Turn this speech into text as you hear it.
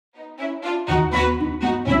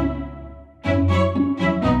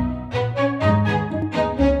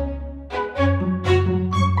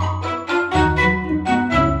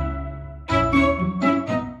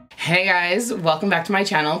welcome back to my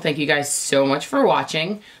channel. Thank you guys so much for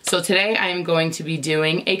watching. So today I am going to be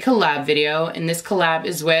doing a collab video, and this collab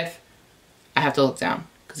is with, I have to look down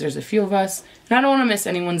because there's a few of us and I don't want to miss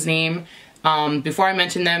anyone's name. Before I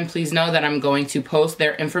mention them, please know that I'm going to post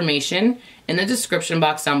their information in the description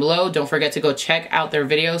box down below. Don't forget to go check out their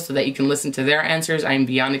videos so that you can listen to their answers. I am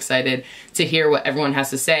beyond excited to hear what everyone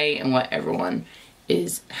has to say and what everyone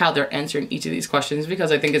is, how they're answering each of these questions,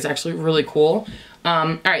 because I think it's actually really cool.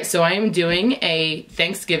 Alright, so I am doing a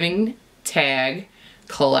Thanksgiving tag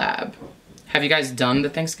collab. Have you guys done the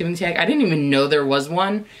Thanksgiving tag? I didn't even know there was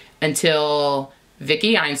one until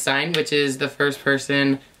Vickie Eisenstein, which is the first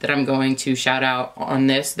person that I'm going to shout out on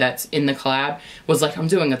this that's in the collab, was like, I'm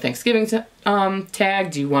doing a Thanksgiving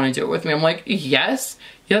tag. Do you want to do it with me? I'm like, yes,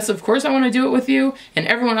 of course I want to do it with you and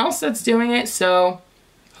everyone else that's doing it, so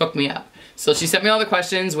hook me up. So she sent me all the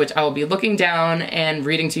questions, which I will be looking down and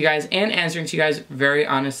reading to you guys and answering to you guys very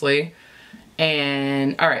honestly.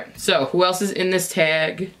 And alright, so who else is in this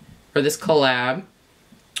tag, or this collab?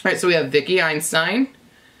 Alright, so we have Vickie Eisenstein,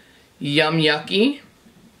 YumYucky,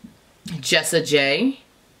 JessaJay,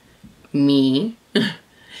 me,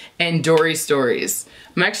 and Dory Stories.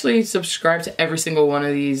 I'm actually subscribed to every single one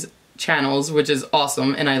of these channels, which is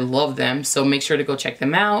awesome, and I love them, so make sure to go check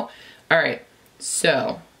them out. Alright,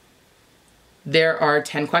 so there are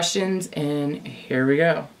 10 questions, and here we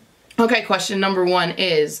go. Okay, question number 1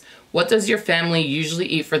 is, what does your family usually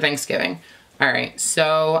eat for Thanksgiving? Alright,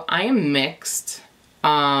 so I am mixed.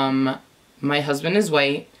 My husband is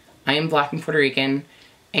white, I am black and Puerto Rican,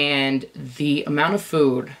 and the amount of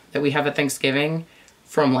food that we have at Thanksgiving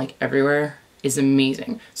from like everywhere is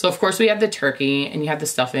amazing. So of course we have the turkey, and you have the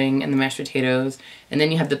stuffing and the mashed potatoes, and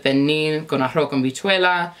then you have the pernil con arroz con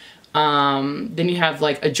bichuela. Then you have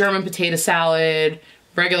like a German potato salad,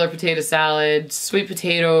 regular potato salad, sweet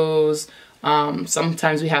potatoes.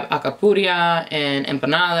 Sometimes we have acapuria and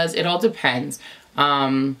empanadas. It all depends.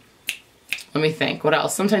 Let me think. What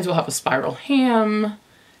else? Sometimes we'll have a spiral ham.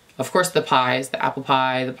 Of course the pies, the apple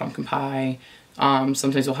pie, the pumpkin pie.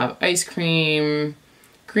 Sometimes we'll have ice cream,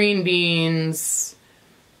 green beans,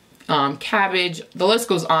 cabbage. The list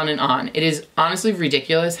goes on and on. It is honestly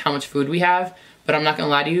ridiculous how much food we have. But I'm not gonna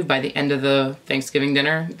lie to you, by the end of the Thanksgiving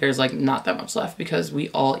dinner, there's like not that much left because we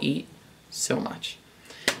all eat so much.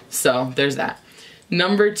 So there's that.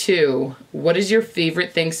 Number 2, what is your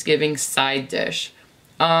favorite Thanksgiving side dish?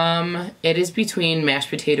 It is between mashed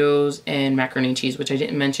potatoes and macaroni and cheese, which I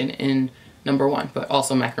didn't mention in number 1, but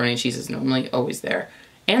also macaroni and cheese is normally always there.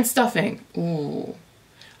 And stuffing. Ooh,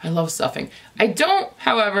 I love stuffing. I don't,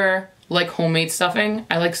 however, like homemade stuffing.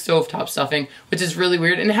 I like stovetop stuffing, which is really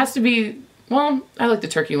weird, and it has to be, well, I like the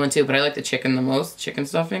turkey one too, but I like the chicken the most. Chicken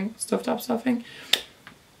stuffing, stovetop stuffing.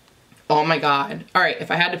 Oh my god. Alright,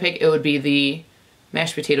 if I had to pick, it would be the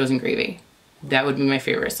mashed potatoes and gravy. That would be my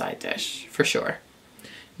favorite side dish, for sure.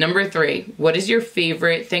 Number 3, what is your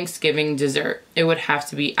favorite Thanksgiving dessert? It would have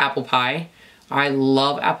to be apple pie. I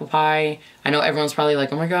love apple pie. I know everyone's probably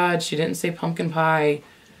like, oh my god, she didn't say pumpkin pie.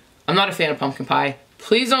 I'm not a fan of pumpkin pie.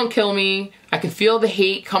 Please don't kill me. I can feel the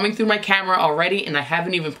hate coming through my camera already, and I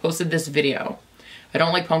haven't even posted this video. I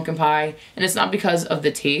don't like pumpkin pie, and it's not because of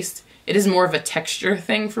the taste. It is more of a texture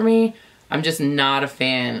thing for me. I'm just not a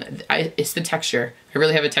fan. It's the texture. I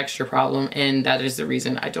really have a texture problem, and that is the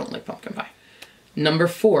reason I don't like pumpkin pie. Number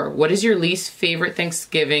 4, what is your least favorite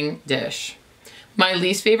Thanksgiving dish? My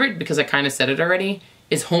least favorite, because I kind of said it already,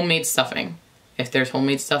 is homemade stuffing. If there's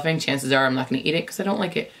homemade stuffing, chances are I'm not going to eat it because I don't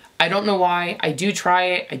like it. I don't know why. I do try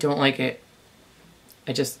it. I don't like it.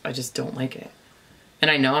 I just don't like it.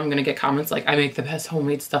 And I know I'm gonna get comments like, I make the best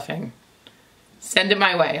homemade stuffing. Send it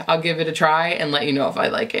my way. I'll give it a try and let you know if I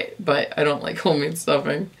like it. But I don't like homemade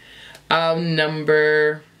stuffing.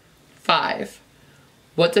 Number 5.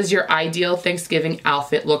 What does your ideal Thanksgiving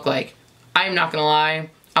outfit look like? I'm not gonna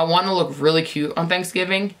lie. I want to look really cute on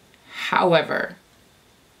Thanksgiving. However,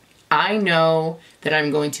 I know that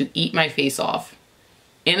I'm going to eat my face off.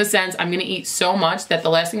 In a sense, I'm gonna eat so much that the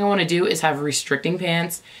last thing I wanna do is have restricting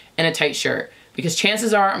pants and a tight shirt. Because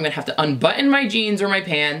chances are I'm gonna have to unbutton my jeans or my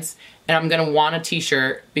pants, and I'm gonna want a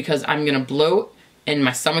t-shirt because I'm gonna bloat and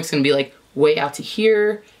my stomach's gonna be like way out to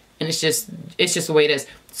here, and it's just the way it is.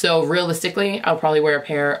 So realistically, I'll probably wear a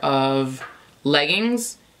pair of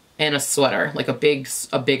leggings and a sweater, like a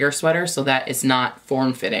bigger sweater, so that it's not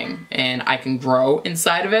form-fitting and I can grow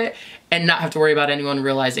inside of it and not have to worry about anyone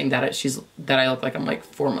realizing that I look like I'm like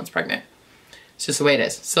 4 months pregnant. It's just the way it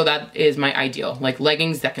is. So that is my ideal, like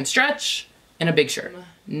leggings that can stretch and a big shirt.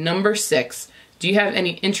 Number 6, do you have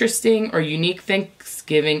any interesting or unique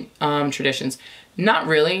Thanksgiving traditions? Not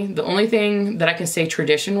really. The only thing that I can say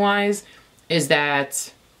tradition-wise is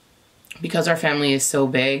that because our family is so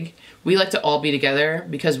big, we like to all be together,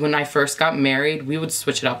 because when I first got married, we would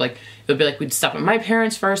switch it up. Like, it would be like we'd stop at my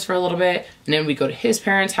parents first for a little bit, and then we'd go to his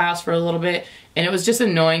parents' house for a little bit. And it was just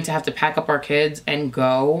annoying to have to pack up our kids and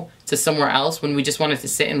go to somewhere else when we just wanted to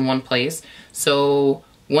sit in one place. So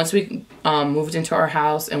once we moved into our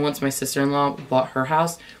house, and once my sister-in-law bought her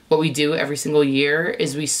house, what we do every single year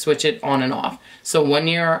is we switch it on and off. So one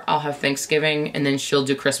year I'll have Thanksgiving, and then she'll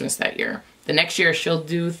do Christmas that year. The next year she'll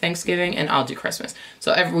do Thanksgiving and I'll do Christmas.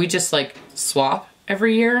 So we just like swap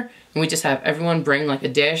every year, and we just have everyone bring like a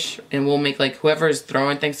dish, and we'll make like, whoever's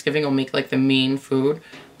throwing Thanksgiving will make like the main food.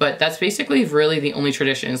 But that's basically really the only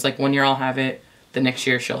tradition. It's like one year I'll have it, the next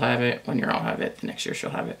year she'll have it, one year I'll have it, the next year she'll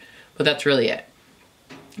have it. But that's really it.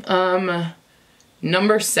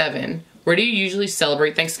 Number 7, where do you usually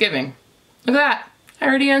celebrate Thanksgiving? Look at that. I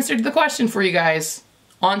already answered the question for you guys.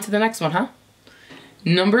 On to the next one, huh?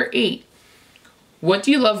 Number 8. What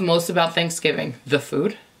do you love most about Thanksgiving? The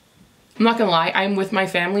food. I'm not gonna lie, I'm with my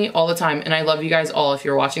family all the time, and I love you guys all. If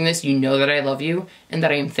you're watching this, you know that I love you and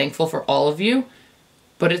that I am thankful for all of you,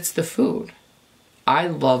 but it's the food. I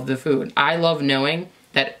love the food. I love knowing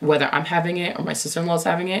that whether I'm having it or my sister-in-law's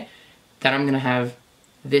having it, that I'm gonna have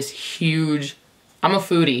this huge, I'm a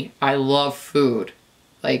foodie. I love food.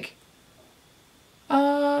 Like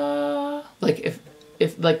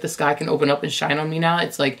if like the sky can open up and shine on me now,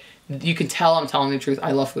 it's like, you can tell I'm telling the truth.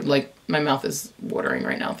 I love food. Like, my mouth is watering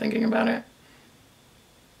right now thinking about it.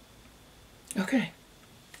 Okay.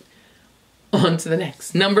 On to the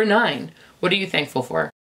next. Number 9. What are you thankful for?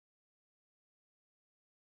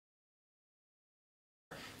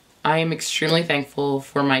 I am extremely thankful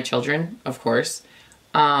for my children, of course.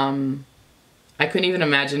 I couldn't even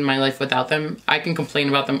imagine my life without them. I can complain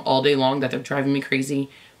about them all day long that they're driving me crazy,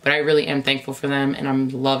 but I really am thankful for them, and I'm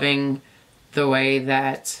loving the way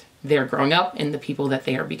that they're growing up and the people that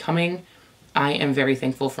they are becoming. I am very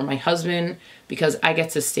thankful for my husband, because I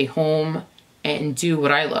get to stay home and do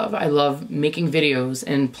what I love. I love making videos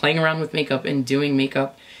and playing around with makeup and doing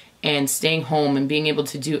makeup and staying home and being able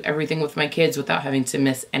to do everything with my kids without having to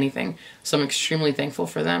miss anything. So I'm extremely thankful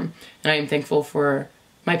for them. And I am thankful for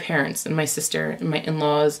my parents and my sister and my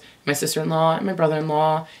in-laws, my sister-in-law and my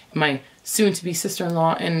brother-in-law, and my soon-to-be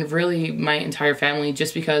sister-in-law, and really my entire family,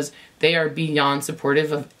 just because they are beyond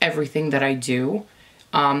supportive of everything that I do.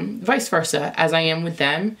 Vice versa, as I am with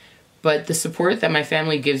them. But the support that my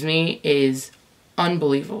family gives me is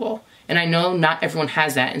unbelievable. And I know not everyone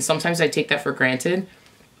has that, and sometimes I take that for granted,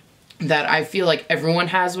 that I feel like everyone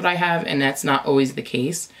has what I have, and that's not always the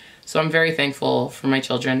case. So I'm very thankful for my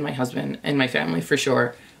children, my husband, and my family for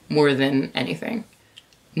sure, more than anything.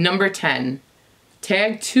 Number 10,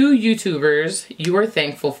 tag 2 YouTubers you are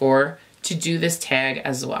thankful for to do this tag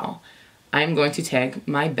as well. I'm going to tag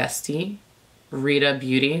my bestie, Rita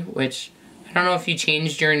Beauty, which I don't know if you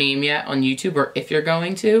changed your name yet on YouTube or if you're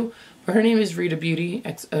going to, but her name is Rita Beauty,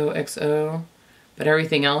 XOXO. But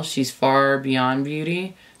everything else, she's far beyond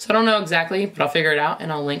beauty. So I don't know exactly, but I'll figure it out,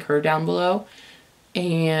 and I'll link her down below.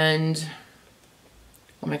 And,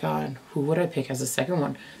 oh my god, who would I pick as a second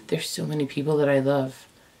one? There's so many people that I love.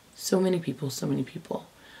 So many people, so many people.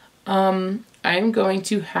 I'm going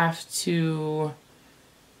to have to...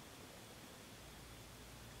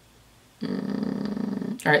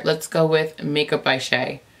 Alright, let's go with Makeup by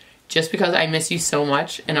Shay. Just because I miss you so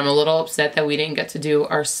much, and I'm a little upset that we didn't get to do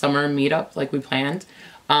our summer meetup like we planned.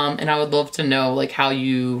 And I would love to know like how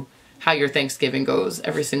your Thanksgiving goes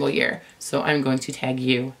every single year. So I'm going to tag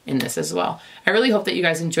you in this as well. I really hope that you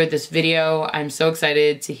guys enjoyed this video. I'm so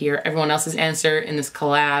excited to hear everyone else's answer in this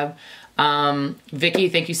collab. Vickie,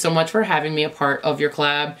 thank you so much for having me a part of your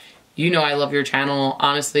collab. You know I love your channel.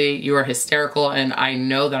 Honestly, you are hysterical, and I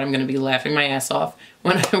know that I'm going to be laughing my ass off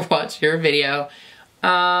when I watch your video.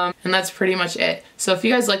 And that's pretty much it. So if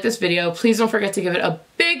you guys like this video, please don't forget to give it a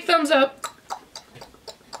big thumbs up.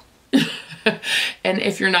 And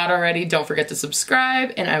if you're not already, don't forget to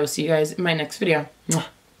subscribe, and I will see you guys in my next video.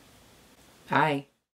 Bye.